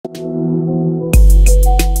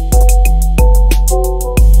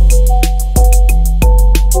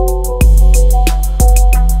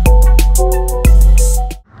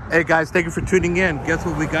Hey guys, thank you for tuning in. Guess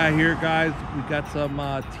what we got here, guys? We got some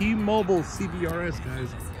T-Mobile CBRS, guys.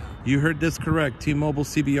 You heard this correct, T-Mobile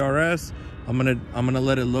CBRS. I'm gonna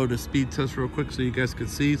let it load a speed test real quick so you guys can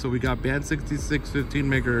see. So we got band 66, 15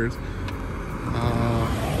 megahertz.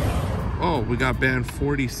 Oh, we got band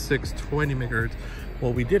 46, 20 megahertz.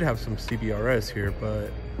 Well, we did have some CBRS here,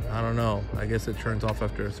 but I don't know. I guess it turns off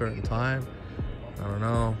after a certain time. I don't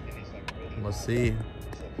know. Let's see.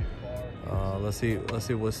 Let's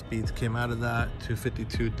see what speeds came out of that.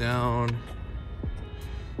 252 down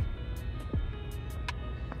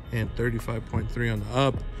and 35.3 on the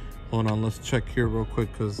up. Hold on, let's check here real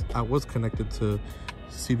quick because I was connected to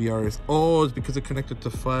CBRS. Oh, it's because it connected to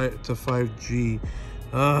 5G.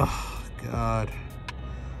 Oh God.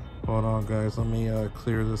 Hold on, guys. Let me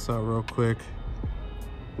clear this out real quick.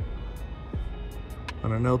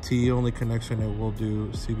 On an LTE only connection, it will do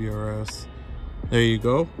CBRS. There you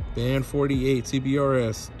go. Band 48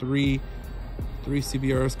 CBRS. Three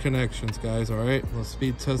CBRS connections, guys. All right, let's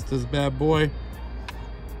speed test this bad boy.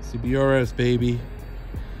 CBRS, baby.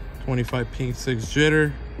 25 ping, 6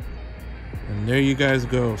 jitter. And there you guys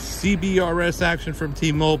go. CBRS action from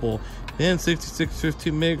T-Mobile. Then 66,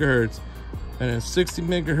 15 megahertz. And then 60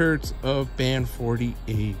 megahertz of band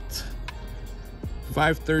 48.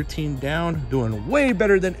 513 down, doing way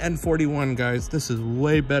better than N41, guys. This is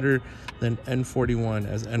way better than N41,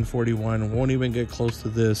 as N41 won't even get close to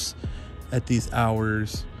this at these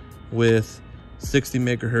hours with 60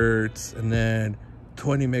 megahertz and then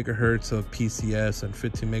 20 megahertz of PCS and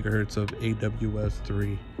 15 megahertz of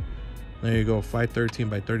AWS3. There you go, 513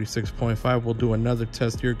 by 36.5. We'll do another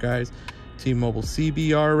test here, guys. T-Mobile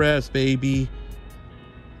CBRS, baby.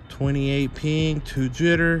 28 ping, 2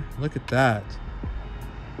 jitter. Look at that.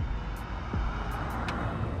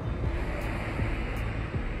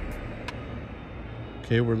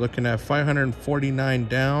 Okay, we're looking at 549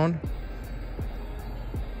 down.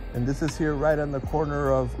 And this is here right on the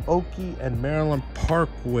corner of Oakey and Maryland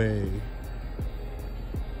Parkway.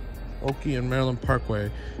 Oakey and Maryland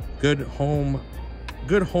Parkway. Good home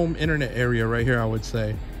internet area right here, I would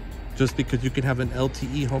say. Just because you can have an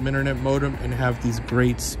LTE home internet modem and have these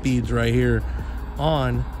great speeds right here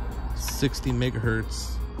on 60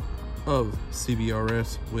 megahertz of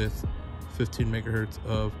CBRS with 15 megahertz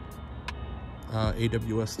of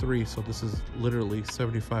AWS3. So this is literally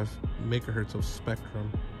 75 megahertz of spectrum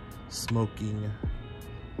smoking.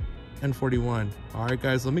 N41. All right,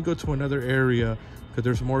 guys, let me go to another area because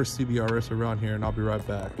there's more CBRS around here, and I'll be right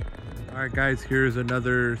back. All right, guys, here's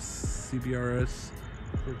another CBRS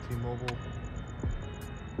for T-Mobile.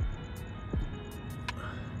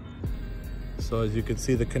 So as you can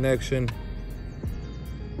see, the connection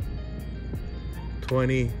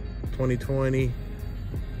 20,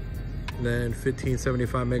 then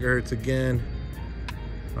 1575 megahertz again.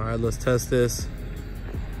 All right, let's test this.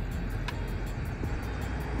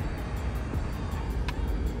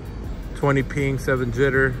 $20 ping, 7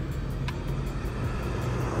 jitter.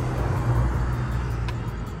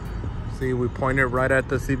 See, we point it right at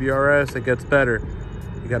the CBRS, it gets better.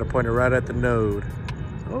 You gotta point it right at the node.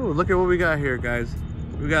 Oh, look at what we got here, guys.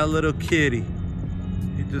 We got a little kitty.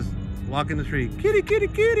 He just walking the street. Kitty, kitty,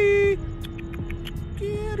 kitty.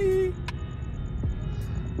 Kitty.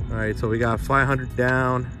 All right, so we got 500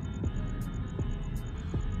 down.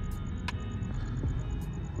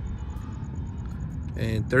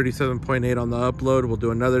 And 37.8 on the upload. We'll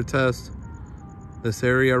do another test. This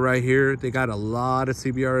area right here, they got a lot of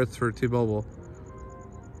CBRS for T-Mobile.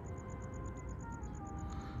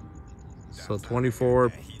 So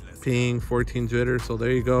 24 ping, 14 jitter. So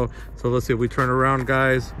there you go. So let's see if we turn around,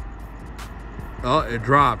 guys. Oh, it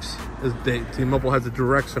drops. T-Mobile has a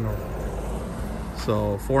directional.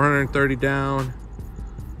 So 430 down.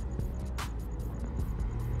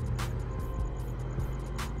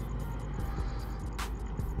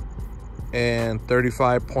 And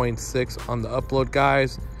 35.6 on the upload,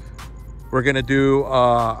 guys. We're gonna do,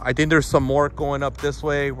 I think there's some more going up this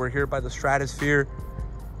way. We're here by the Stratosphere.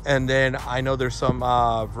 And then I know there's some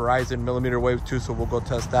Verizon mmWave too, so we'll go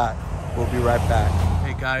test that. We'll be right back.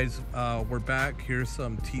 Hey guys, we're back. Here's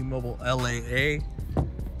some T-Mobile LAA.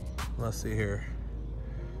 Let's see here.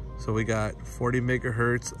 So we got 40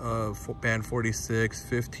 megahertz of band 46,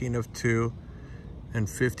 15 of 2, and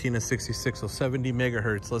 15 of 66, so 70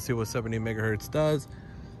 megahertz. Let's see what 70 megahertz does.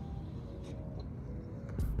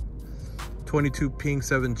 22 ping,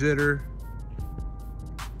 7 jitter.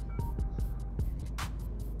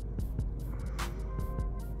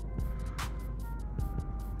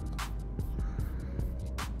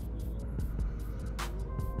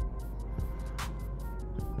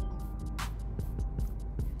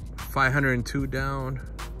 $502 down.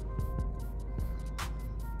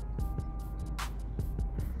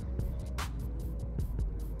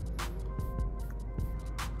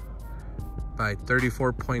 All right,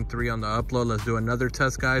 34.3 on the upload. Let's do another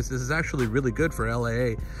test, guys. This is actually really good for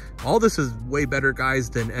LAA. All this is way better,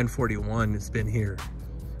 guys, than N41 has been here.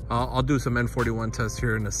 I'll do some N41 tests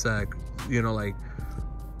here in a sec. You know, like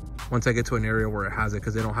once I get to an area where it has it,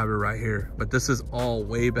 because they don't have it right here. But this is all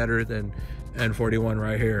way better than N41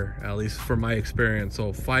 right here, at least from my experience.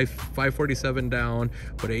 So 547 down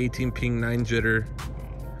with an 18 ping, 9 jitter.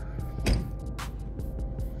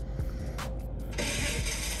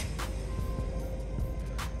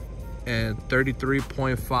 And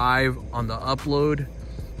 33.5 on the upload,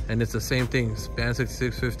 and it's the same thing, span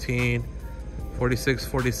 6615, 46,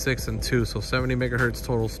 46, and 2, so 70 megahertz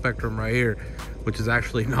total spectrum right here, which is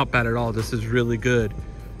actually not bad at all. This is really good.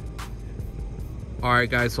 All right,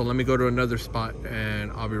 guys, so let me go to another spot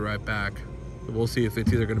and I'll be right back. We'll see if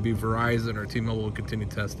it's either going to be Verizon or T-Mobile will continue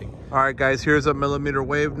testing. All right, guys, here's a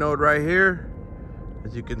mmWave node right here,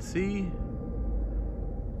 as you can see.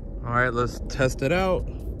 All right, let's test it out.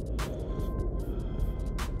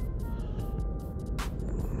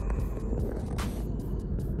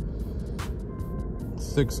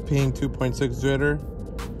 6 ping, 2.6 jitter.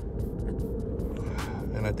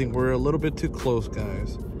 And I think we're a little bit too close,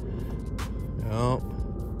 guys. Yep.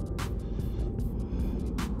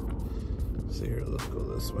 Let's see here, let's go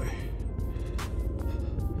this way.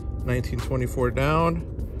 1924 down.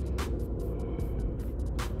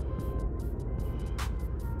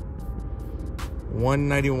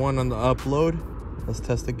 $191 on the upload. Let's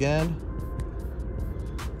test again.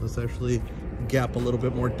 Let's actually gap a little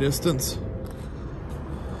bit more distance.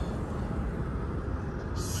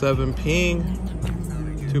 7 ping,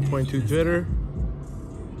 2.2 jitter.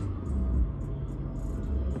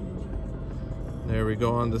 There we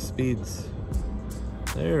go on the speeds.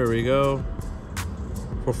 There we go.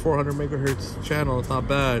 For 400 megahertz channel, it's not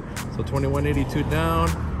bad. So 2182 down.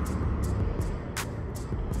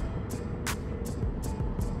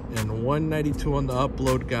 And 192 on the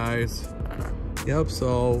upload, guys. Yep,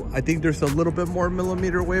 so I think there's a little bit more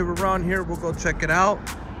mmWave around here. We'll go check it out,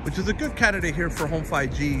 which is a good candidate here for home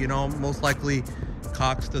 5G. You know, most likely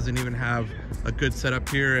Cox doesn't even have a good setup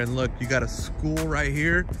here. And look, you got a school right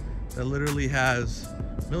here that literally has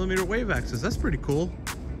mmWave access. That's pretty cool.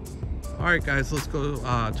 All right, guys, let's go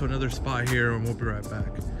to another spot here and we'll be right back.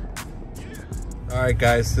 All right,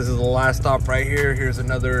 guys, this is the last stop right here. Here's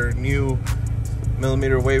another new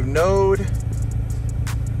mmWave node.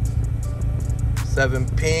 7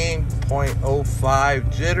 ping,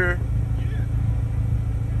 0.05 jitter.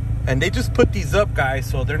 And they just put these up, guys,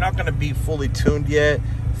 so they're not gonna be fully tuned yet,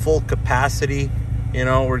 full capacity. You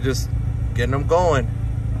know, we're just getting them going.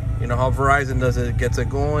 You know how Verizon does it, gets it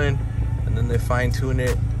going, and then they fine tune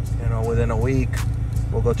it, you know, within a week.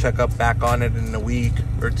 We'll go check up back on it in a week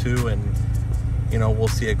or two, and, you know, we'll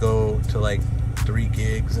see it go to like 3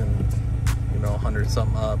 gigs and, you know, 100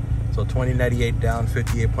 something up. So 2098 down,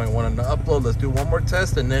 58.1 on the upload. Let's do one more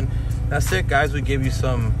test, and then that's it, guys. We gave you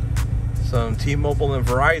some T-Mobile and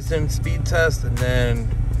Verizon speed test, and then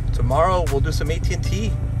tomorrow we'll do some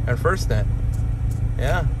AT&T and FirstNet.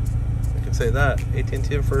 Yeah, I can say that. AT&T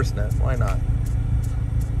and FirstNet. Why not?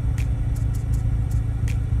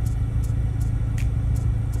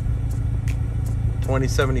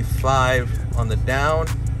 $20.75 on the down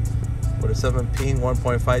with a 7 ping,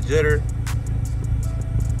 1.5 jitter.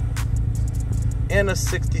 And a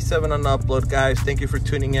 67 on the upload, guys. Thank you for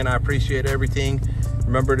tuning in. I appreciate everything.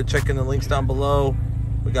 Remember to check in the links down below.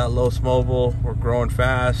 We got Los Mobile. We're growing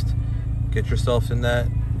fast. Get yourself in that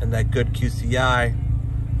good QCI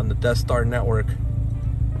on the Death Star network.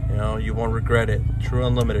 You know, you won't regret it. True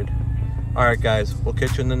Unlimited. All right, guys. We'll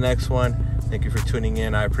catch you in the next one. Thank you for tuning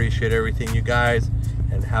in. I appreciate everything, you guys,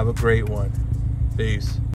 and have a great one. Peace.